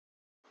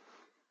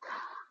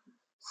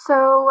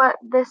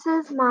This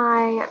is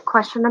my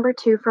question number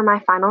 2 for my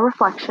final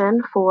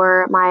reflection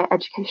for my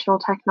educational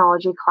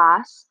technology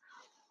class.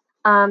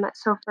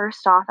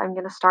 First off, I'm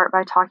going to start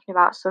by talking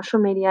about social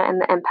media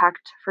and the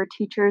impact for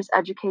teachers,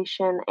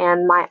 education,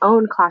 and my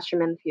own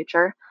classroom in the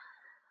future.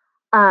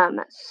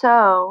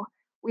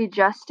 We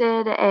just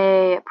did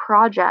a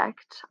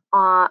project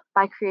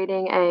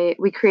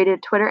we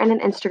created Twitter and an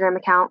Instagram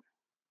account,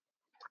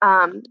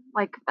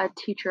 like a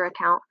teacher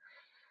account.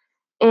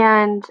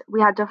 And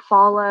we had to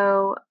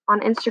follow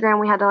on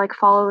Instagram, we had to like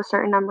follow a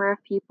certain number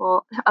of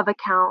people of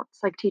accounts,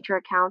 like teacher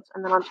accounts.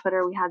 And then on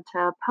Twitter, we had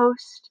to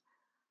post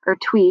or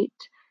tweet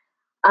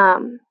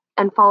and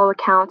follow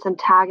accounts and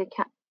tag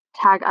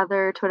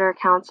other Twitter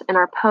accounts in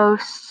our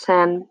posts.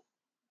 And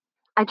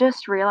I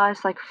just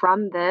realized, like,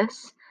 from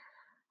this,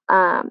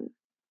 um,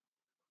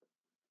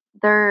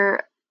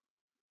 there,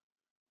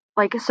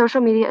 like,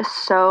 social media is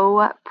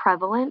so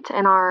prevalent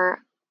in our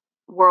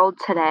world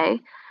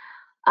today.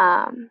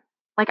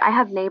 Like, I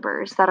have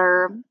neighbors that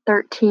are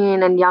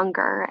 13 and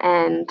younger,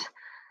 and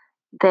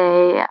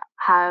they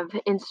have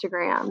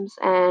Instagrams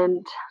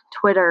and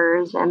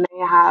Twitters, and they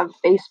have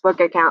Facebook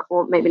account.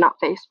 Well, maybe not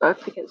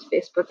Facebook, because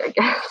Facebook, I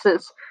guess,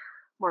 is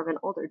more of an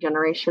older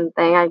generation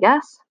thing, I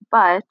guess.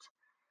 But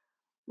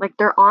like,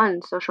 they're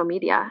on social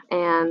media,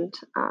 and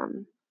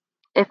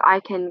if I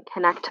can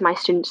connect to my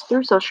students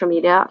through social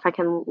media, if I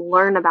can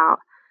learn about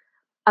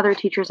other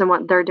teachers and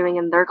what they're doing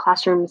in their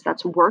classrooms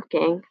that's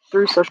working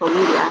through social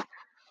media,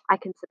 I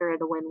consider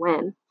it a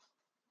win-win.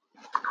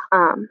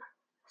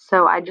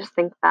 So I just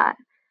think that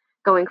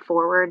going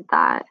forward,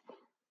 that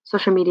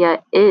social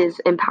media is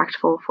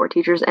impactful for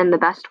teachers in the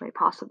best way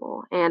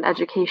possible and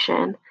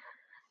education.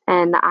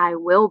 And I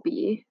will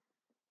be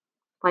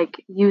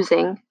like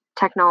using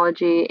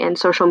technology and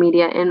social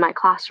media in my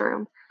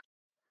classroom.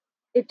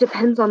 It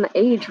depends on the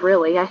age,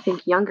 really. I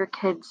think younger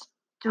kids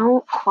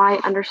don't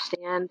quite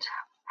understand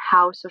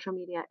how social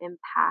media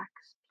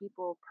impacts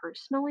people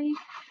personally,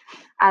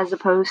 as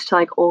opposed to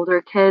like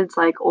older kids,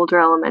 like older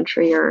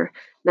elementary or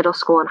middle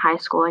school and high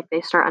school. Like,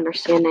 they start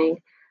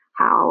understanding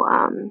how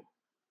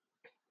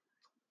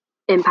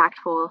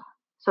impactful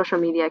social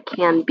media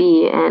can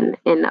be in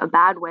a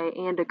bad way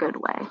and a good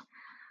way.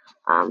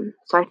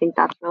 So I think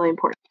that's really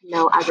important to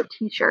know as a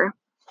teacher.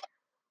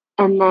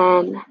 And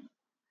then,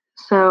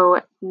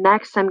 so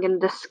next I'm going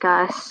to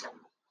discuss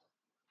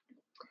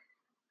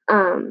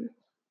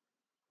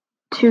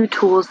 2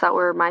 tools that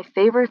were my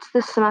favorites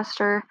this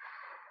semester.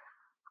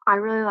 I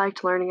really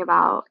liked learning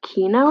about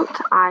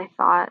Keynote. I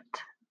thought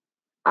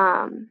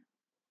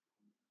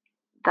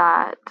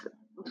that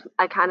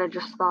I kind of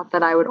just thought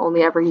that I would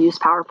only ever use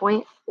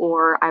PowerPoint,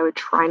 or I would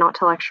try not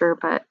to lecture,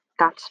 but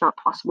that's not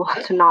possible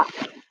to not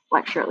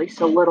lecture at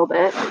least a little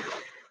bit.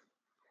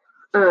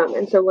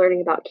 And so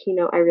learning about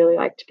Keynote I really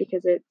liked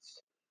because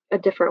it's a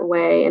different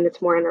way and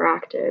it's more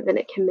interactive, and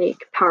it can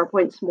make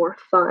PowerPoints more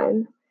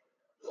fun.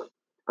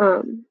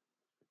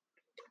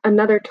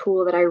 Another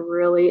tool that I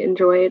really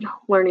enjoyed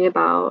learning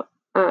about,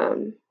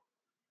 I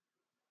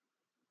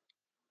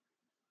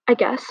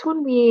guess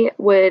when we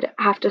would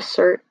have to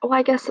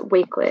I guess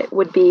Wakelet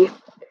would be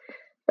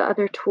the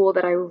other tool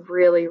that I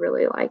really,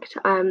 really liked.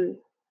 I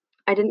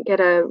didn't get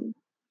a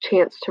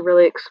chance to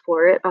really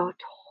explore it a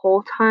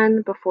whole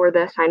ton before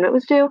the assignment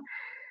was due.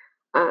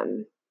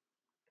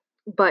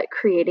 But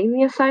creating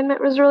the assignment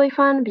was really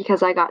fun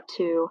because I got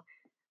to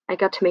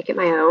make it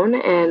my own,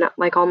 and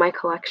like all my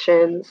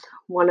collections,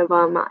 one of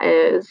them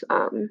is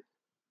I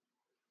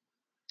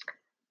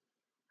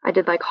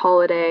did like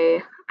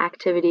holiday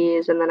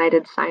activities, and then I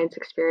did science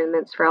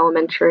experiments for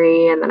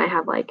elementary, and then I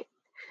have like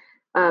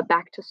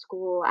back to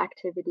school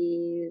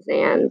activities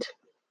and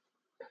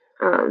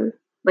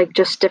like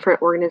just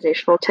different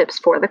organizational tips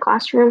for the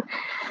classroom.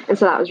 And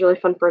so that was really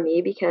fun for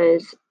me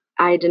because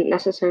I didn't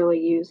necessarily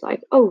use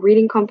like,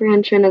 reading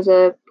comprehension as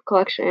a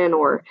collection,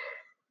 or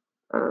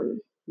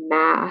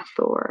math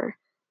or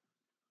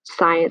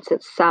science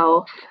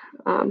itself.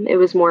 It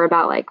was more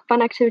about like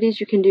fun activities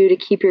you can do to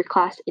keep your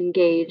class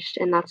engaged.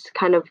 And that's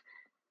kind of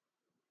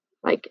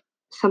like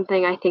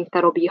something I think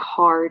that'll be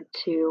hard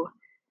to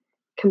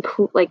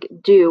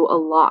do a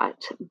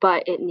lot,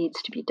 but it needs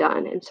to be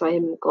done. And so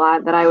I'm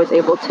glad that I was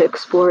able to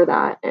explore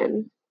that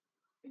and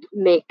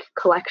make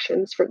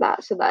collections for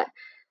that, so that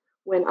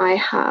when I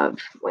have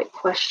like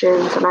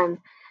questions and I'm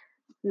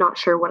not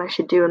sure what I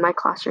should do in my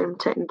classroom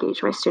to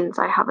engage my students,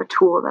 I have a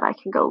tool that I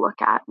can go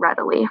look at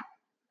readily.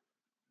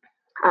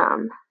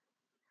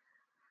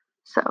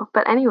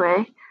 But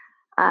anyway,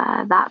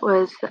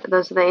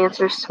 those are the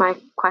answers to my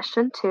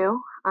question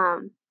too.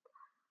 I'm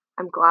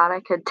glad I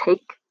could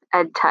take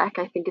ed tech.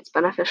 I think it's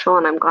beneficial,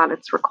 and I'm glad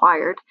it's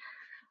required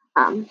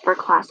for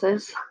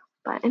classes.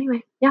 But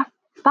anyway, yeah,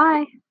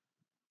 bye.